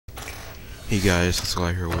Hey guys, it's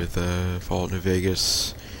Guy here with Fallout New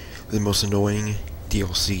Vegas, the most annoying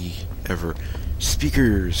DLC ever.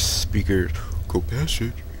 Speakers, go past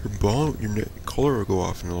it. Your color will go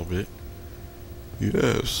off in a little bit.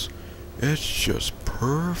 Yes, it's just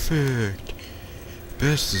perfect.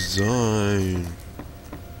 Best design.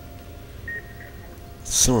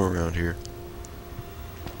 Somewhere around here.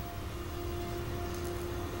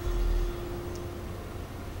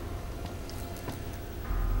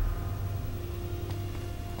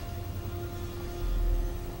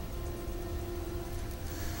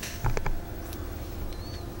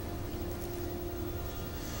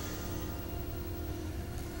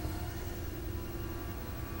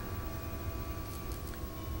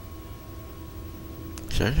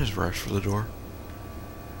 Should I just rush for the door?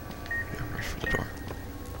 Yeah, rush for the door.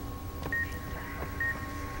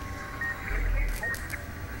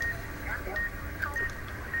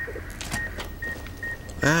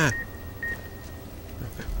 Ah!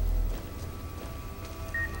 Okay.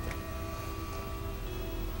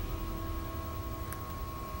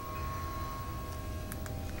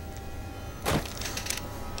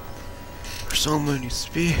 There's so many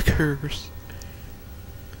speakers.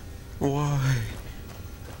 Why?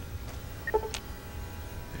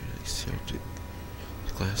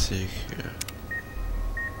 Classic, yeah.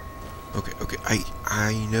 Okay,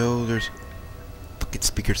 I know there's fucking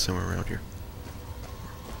speakers somewhere around here.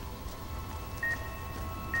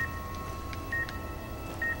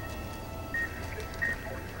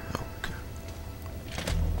 Okay.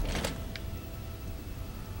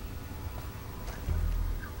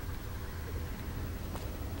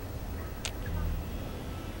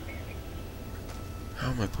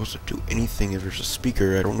 How am I supposed to do anything if there's a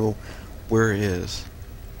speaker? I don't know where it is.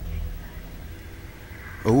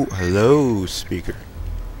 Oh, hello, speaker.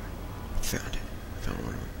 Found it. Found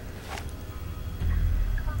one of them.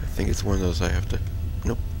 I think it's one of those I have to...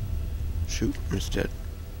 Nope. Shoot, it's dead.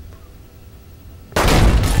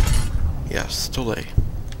 Yes, delay.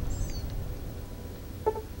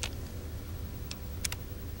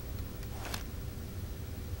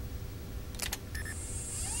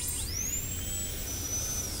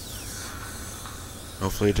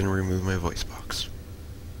 Hopefully it didn't remove my voice box.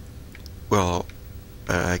 Well,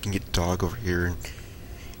 I can get Dog over here and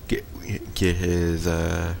get his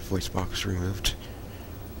voice box removed.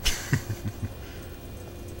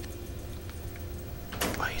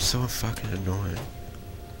 Why he's so fucking annoying.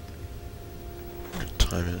 What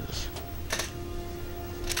time is?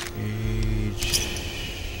 Age.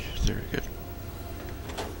 Very good.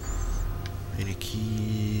 Any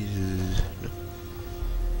keys? No.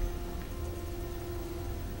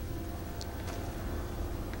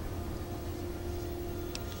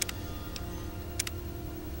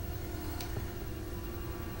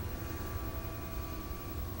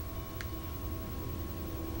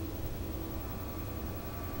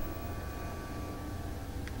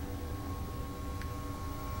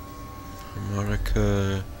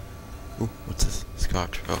 Harmonica. Ooh, what's this?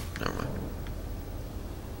 Scotch. Oh, never mind.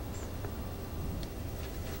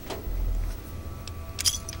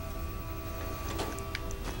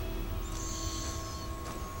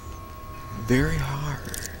 Very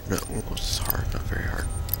hard. No, it's hard, not very hard.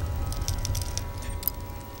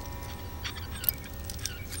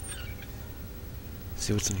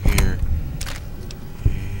 See what's in here.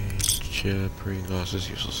 Chip, reading glasses,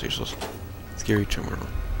 useless. Scary terminal.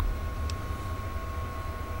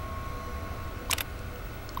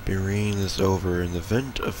 Being this over, in the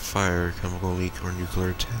event of fire, chemical leak, or nuclear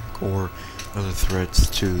attack, or other threats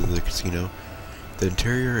to the casino, the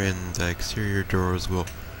interior and the exterior doors will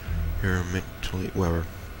hermetically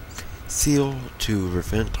seal to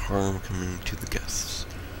prevent harm coming to the guests.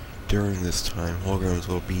 During this time, holograms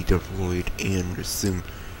will be deployed and resume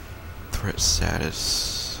threat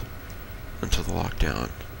status until the lockdown.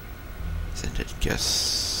 Since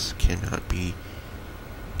guests can't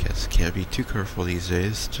be too careful these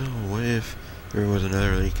days. Still, what if there was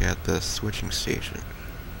another leak at the switching station?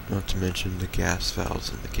 Not to mention the gas valves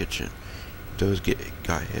in the kitchen. If those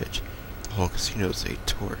got hit, the whole casino's a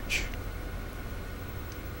torch.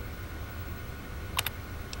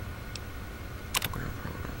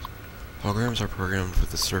 Holograms are programmed with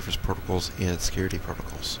the surface protocols and security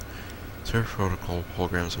protocols. Surface protocol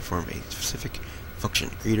holograms perform a specific function.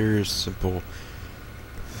 Greeters, simple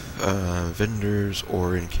vendors,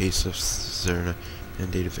 or in case of Serna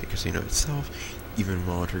and Database Casino itself, even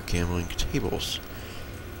monitor gambling tables.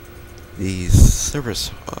 These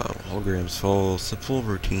service holograms follow simple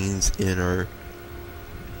routines and are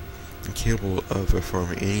incapable of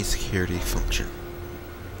performing any security function.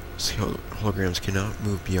 Holograms cannot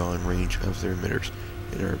move beyond range of their emitters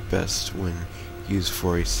and are best when used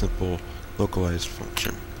for a simple localized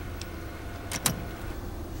function.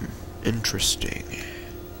 Interesting.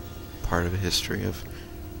 Part of the history of...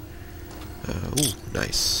 ooh,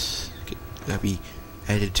 nice. That'll be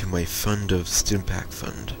added to my fund of Stimpack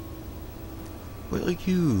Fund. Will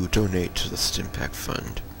you donate to the Stimpack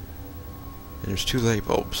Fund? And there's 2 light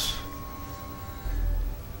bulbs.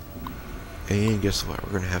 And guess what?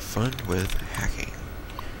 We're gonna have fun with hacking.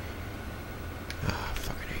 Ah,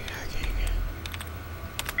 fucking hate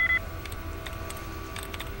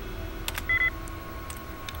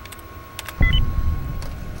hacking.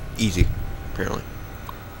 Easy, apparently.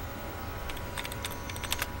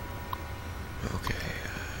 Okay,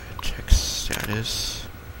 check status.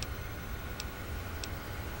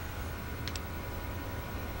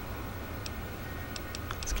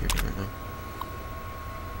 Security memo.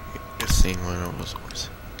 Just seeing one of those ones.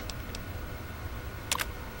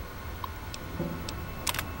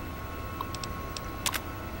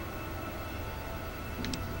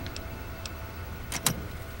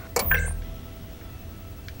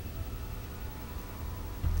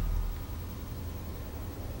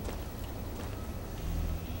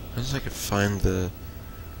 Unless I could find the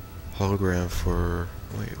hologram for...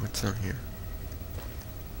 Wait, what's on here?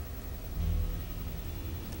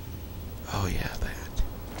 Oh yeah, that.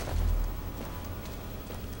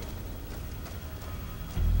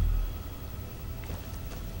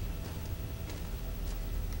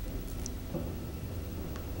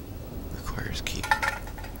 Requires key.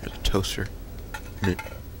 There's a toaster.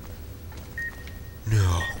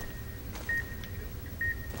 No.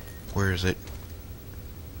 Where is it?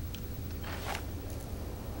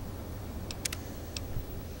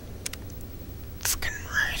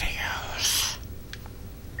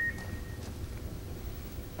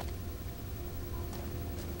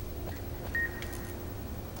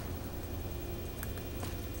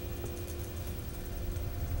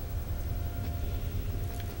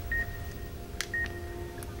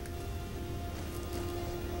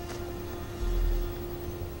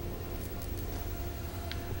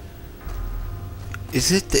 Is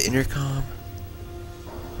it the intercom?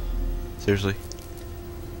 Seriously?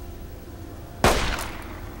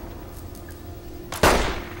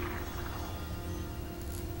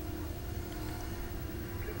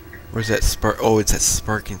 Where's that spark? Oh, it's that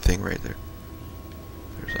sparking thing right there.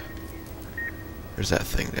 There's that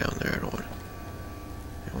thing down there. I don't want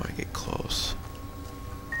to get close.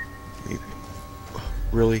 Maybe.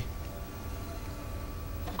 Really?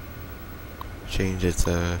 Change its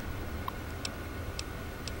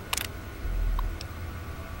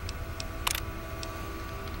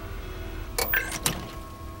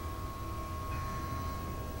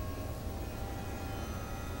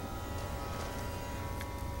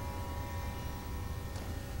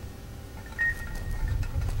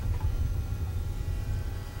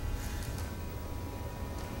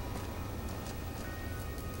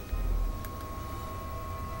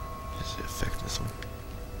does it affect this one?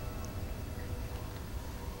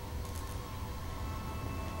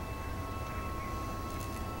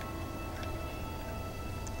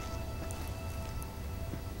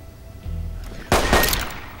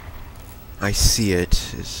 I see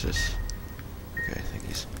it. It's just... Okay, I think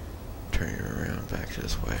he's turning around back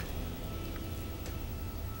this way.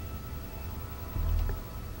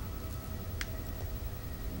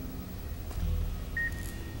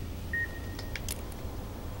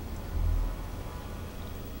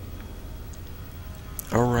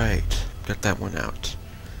 Alright, got that one out.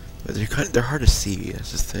 But they're hard to see,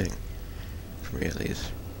 that's the thing. For me at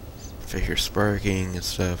least. If I hear sparking and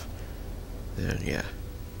stuff, then yeah.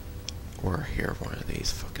 Or hear one of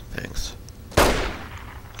these fucking things.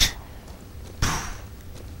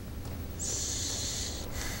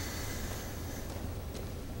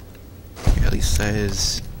 Yeah, at least that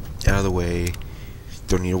is out of the way.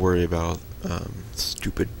 Don't need to worry about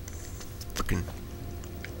stupid fucking...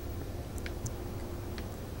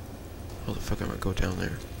 How the fuck am I go down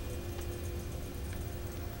there?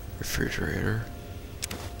 Refrigerator.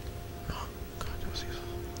 Oh god, that was easy.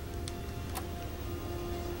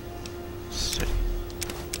 Steady.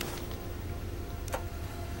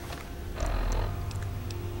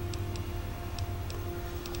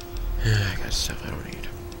 I got stuff I don't need.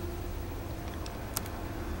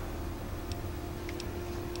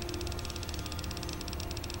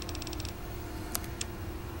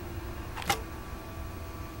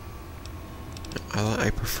 I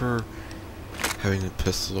prefer having a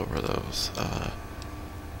pistol over those.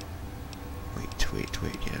 Wait,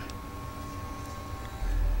 yeah.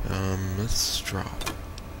 Let's drop.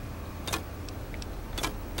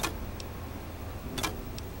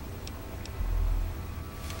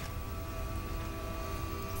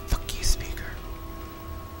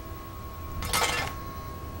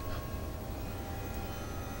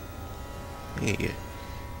 Hey,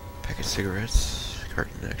 pack of cigarettes.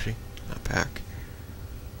 Carton, actually. Not pack.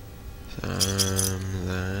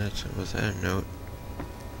 That was that a note.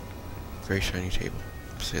 Very shiny table.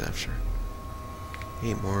 Say that for sure.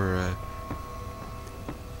 Hey, more,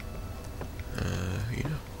 you know,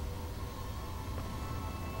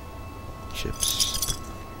 chips.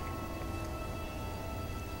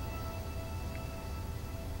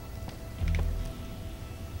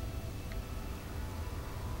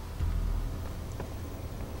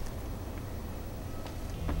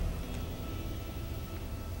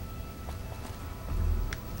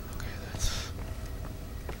 Okay, that's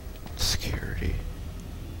security.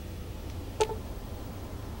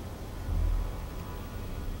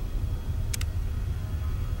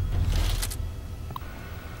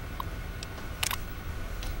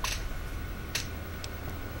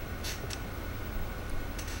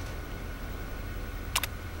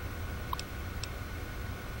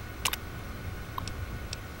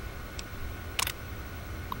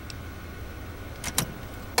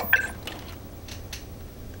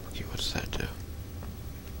 Okay, what does that do?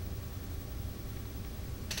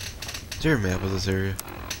 Is there a map of this area?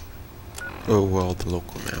 Oh, well, the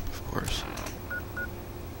local map, of course.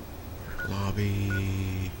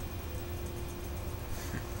 Lobby.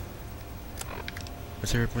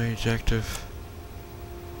 What's there my objective?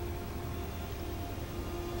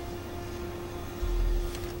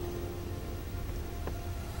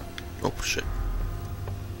 Oh, shit.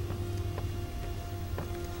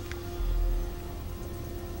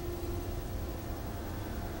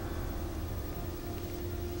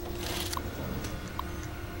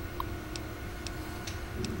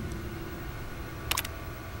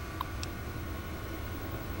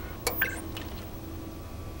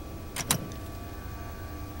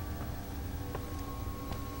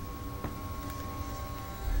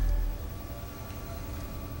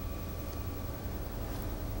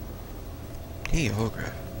 Hey,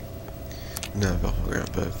 hologram. Not a hologram,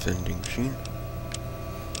 but a vending machine.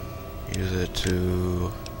 Use it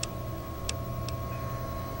to...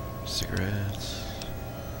 cigarettes.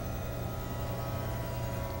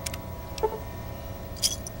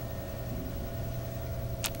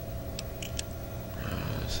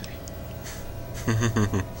 Let's see.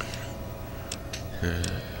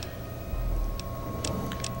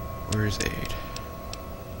 Where's aid?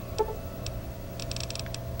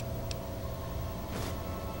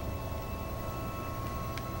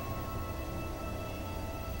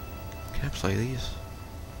 Can I play these?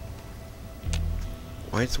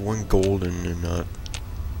 Why is one golden and not...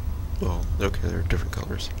 well, okay, they're different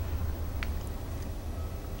colors.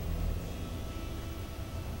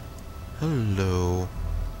 Hello.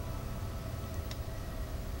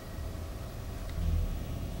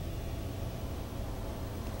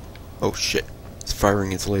 Oh shit, it's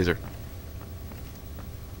firing its laser.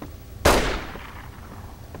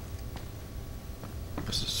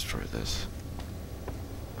 Let's destroy this.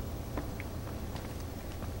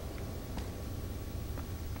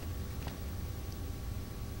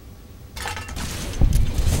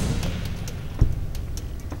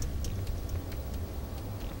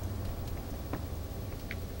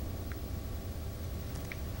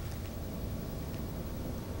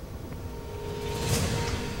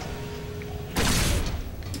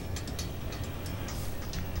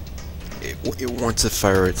 It wants to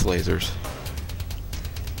fire its lasers.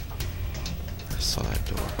 I saw that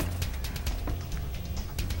door.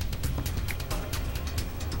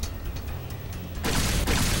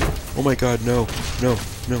 Oh my god, no, no,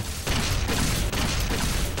 no.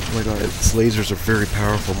 Oh my god, its lasers are very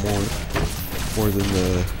powerful, more than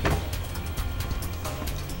the...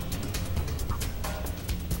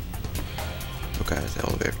 okay, that's the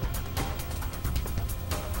elevator.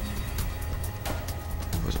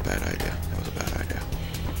 That was a bad idea. That was a bad idea.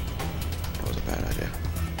 That was a bad idea.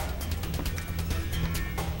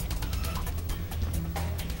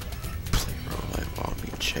 Play roll while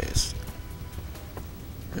being chased.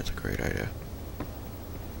 That's a great idea.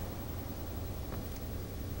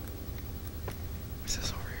 What's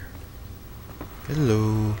this over here?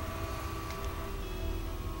 Hello.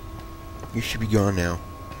 You should be gone now.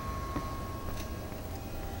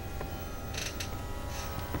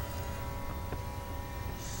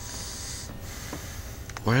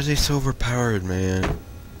 Why are they so overpowered, man?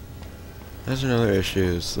 That's another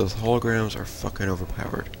issue. Those holograms are fucking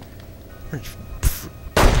overpowered.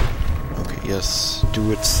 Okay, yes,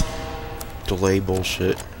 do its delay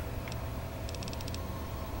bullshit.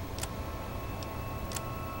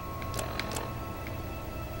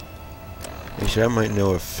 Actually, I might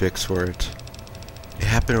know a fix for it. It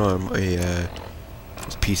happened on a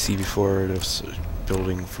PC before. It was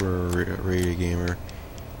building for a radio gamer,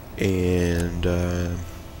 and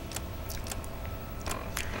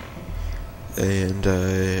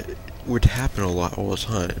it would happen a lot all the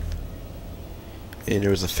time, and there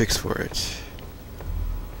was a fix for it.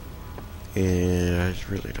 And I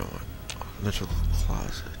really don't want electrical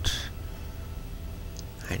closet.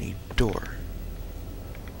 I need door.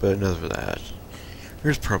 But enough of that.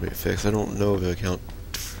 There's probably a fix. I don't know if it'll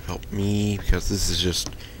help me, because this is just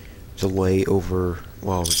delay over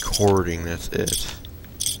while recording, that's it.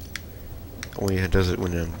 Only it does it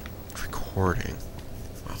when I'm recording.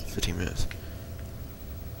 Wow, 15 minutes.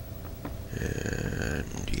 And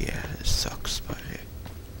yeah, it sucks, but hey.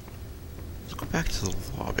 Let's go back to the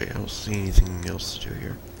lobby. I don't see anything else to do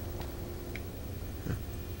here.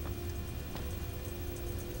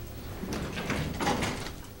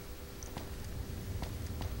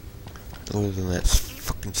 Other than that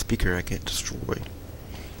fucking speaker I can't destroy.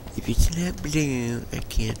 If it's not blue, I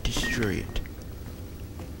can't destroy it.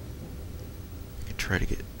 I can try to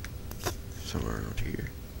get somewhere around here.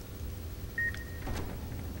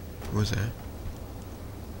 What was that?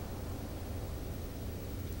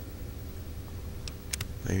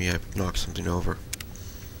 Maybe I knocked something over.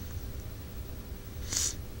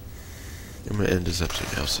 I'm gonna end this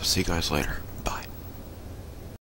episode now, so see you guys later.